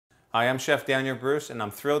Hi, I'm Chef Daniel Bruce, and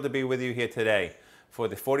I'm thrilled to be with you here today for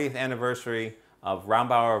the 40th anniversary of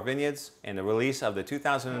Rombauer Vineyards and the release of the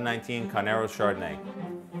 2019 Carnero Chardonnay.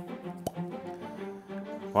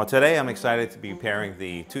 Well, today I'm excited to be pairing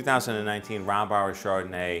the 2019 Rombauer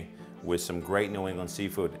Chardonnay with some great New England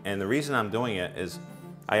seafood. And the reason I'm doing it is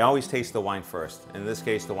I always taste the wine first. In this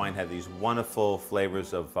case, the wine had these wonderful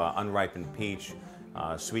flavors of unripened peach,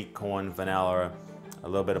 sweet corn, vanilla, a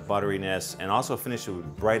little bit of butteriness, and also finish it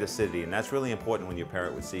with bright acidity, and that's really important when you pair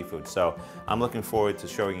it with seafood. So I'm looking forward to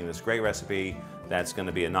showing you this great recipe that's going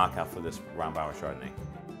to be a knockout for this Rombauer Chardonnay.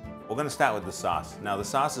 We're going to start with the sauce. Now the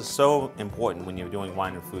sauce is so important when you're doing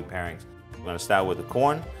wine and food pairings. We're going to start with the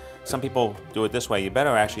corn. Some people do it this way. You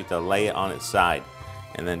better actually to lay it on its side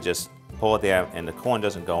and then just pull it there, and the corn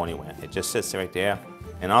doesn't go anywhere. It just sits right there.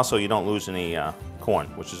 And also you don't lose any corn,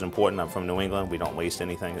 which is important. I'm from New England. We don't waste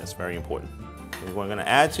anything. That's very important. And we're going to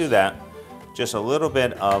add to that just a little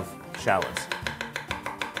bit of shallots.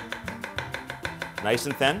 Nice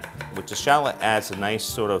and thin, which the shallot adds a nice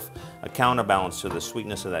sort of a counterbalance to the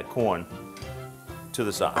sweetness of that corn to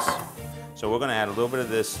the sauce. So we're going to add a little bit of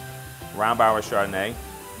this Rombauer Chardonnay,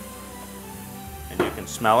 and you can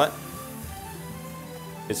smell it.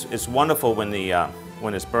 It's wonderful when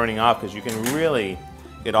it's burning off, because you can really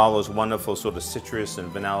get all those wonderful sort of citrus and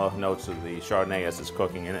vanilla notes of the Chardonnay as it's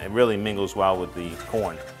cooking, and it really mingles well with the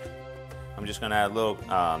corn. I'm just going to add a little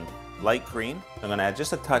light cream. I'm going to add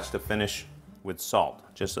just a touch to finish with salt.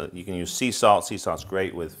 You can use sea salt. Sea salt's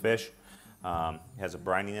great with fish. It has a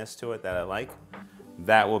brininess to it that I like.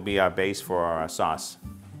 That will be our base for our sauce.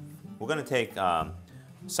 We're going to take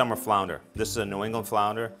summer flounder. This is a New England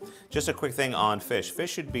flounder. Just a quick thing on fish.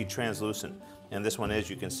 Fish should be translucent. And this one is,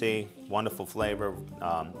 you can see, wonderful flavor.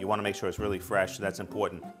 You want to make sure it's really fresh, so that's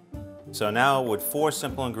important. So now with 4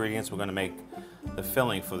 simple ingredients, we're going to make the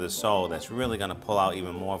filling for this sole that's really going to pull out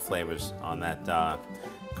even more flavors on that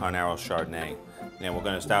Carnero Chardonnay. And we're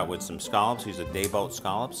going to start with some scallops. These are day boat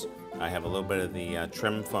scallops. I have a little bit of the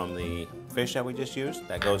trim from the fish that we just used.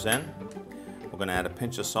 That goes in. We're going to add a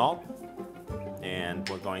pinch of salt. And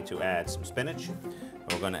we're going to add some spinach.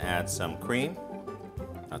 We're going to add some cream.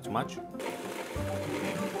 Not too much.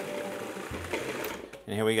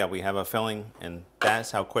 And here we go, we have a filling, and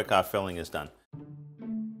that's how quick our filling is done.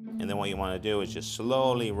 And then what you want to do is just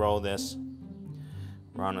slowly roll this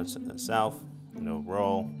around itself,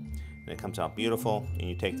 roll, and it comes out beautiful. And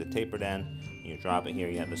you take the tapered end, and you drop it here,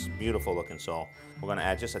 you have this beautiful looking sole. We're going to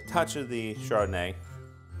add just a touch of the Chardonnay,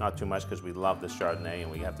 not too much because we love the Chardonnay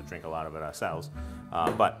and we have to drink a lot of it ourselves.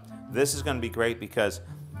 But this is going to be great because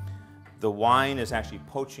the wine is actually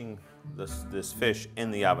poaching this fish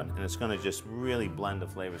in the oven, and it's going to just really blend the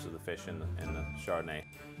flavors of the fish and the Chardonnay.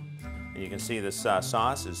 And you can see this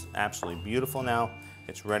sauce is absolutely beautiful now.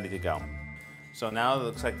 It's ready to go. So now it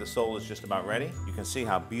looks like the sole is just about ready. You can see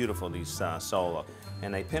how beautiful these sole look.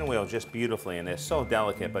 And they pinwheel just beautifully, and they're so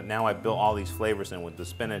delicate, but now I built all these flavors in with the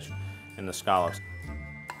spinach and the scallops.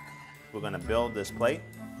 We're going to build this plate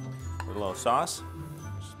with a little sauce.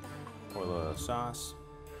 Just pour a little sauce.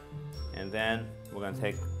 And then we're going to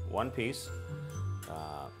take one piece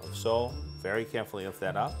of sole, very carefully lift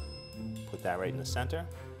that up, put that right in the center.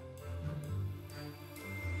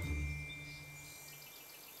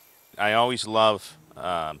 I always love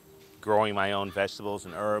growing my own vegetables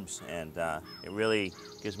and herbs, and it really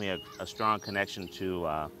gives me a strong connection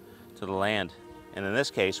to the land. And in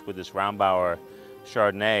this case, with this Rombauer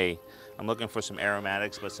Chardonnay, I'm looking for some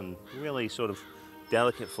aromatics, but some really sort of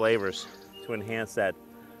delicate flavors to enhance that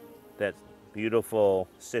beautiful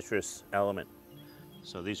citrus element.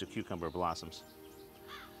 So these are cucumber blossoms.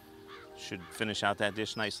 Should finish out that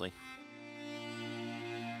dish nicely.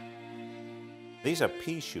 These are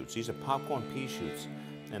pea shoots. These are popcorn pea shoots.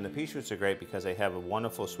 And the pea shoots are great because they have a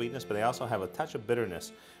wonderful sweetness, but they also have a touch of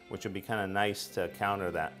bitterness, which would be kind of nice to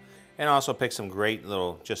counter that. And also pick some great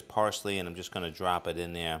little just parsley, and I'm just going to drop it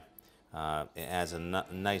in there. It adds a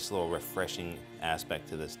nice little refreshing aspect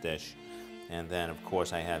to this dish. And then, of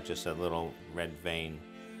course, I have just a little red vein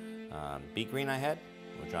beet green I had.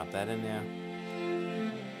 We'll drop that in there.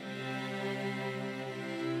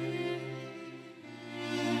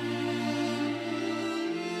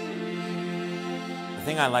 The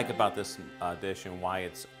thing I like about this dish and why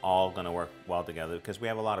it's all going to work well together, because we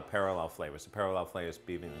have a lot of parallel flavors. The parallel flavors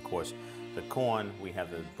being, of course, the corn. We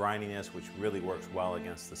have the brininess, which really works well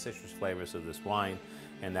against the citrus flavors of this wine,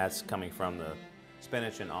 and that's coming from the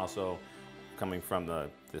spinach and also coming from the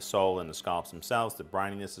sole and the scallops themselves. The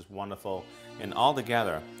brininess is wonderful, and all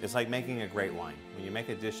together, it's like making a great wine. When you make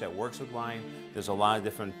a dish that works with wine, there's a lot of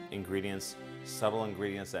different ingredients subtle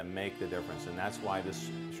ingredients that make the difference. And that's why this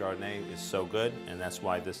Chardonnay is so good, and that's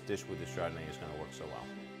why this dish with the Chardonnay is going to work so well.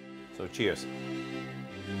 So cheers.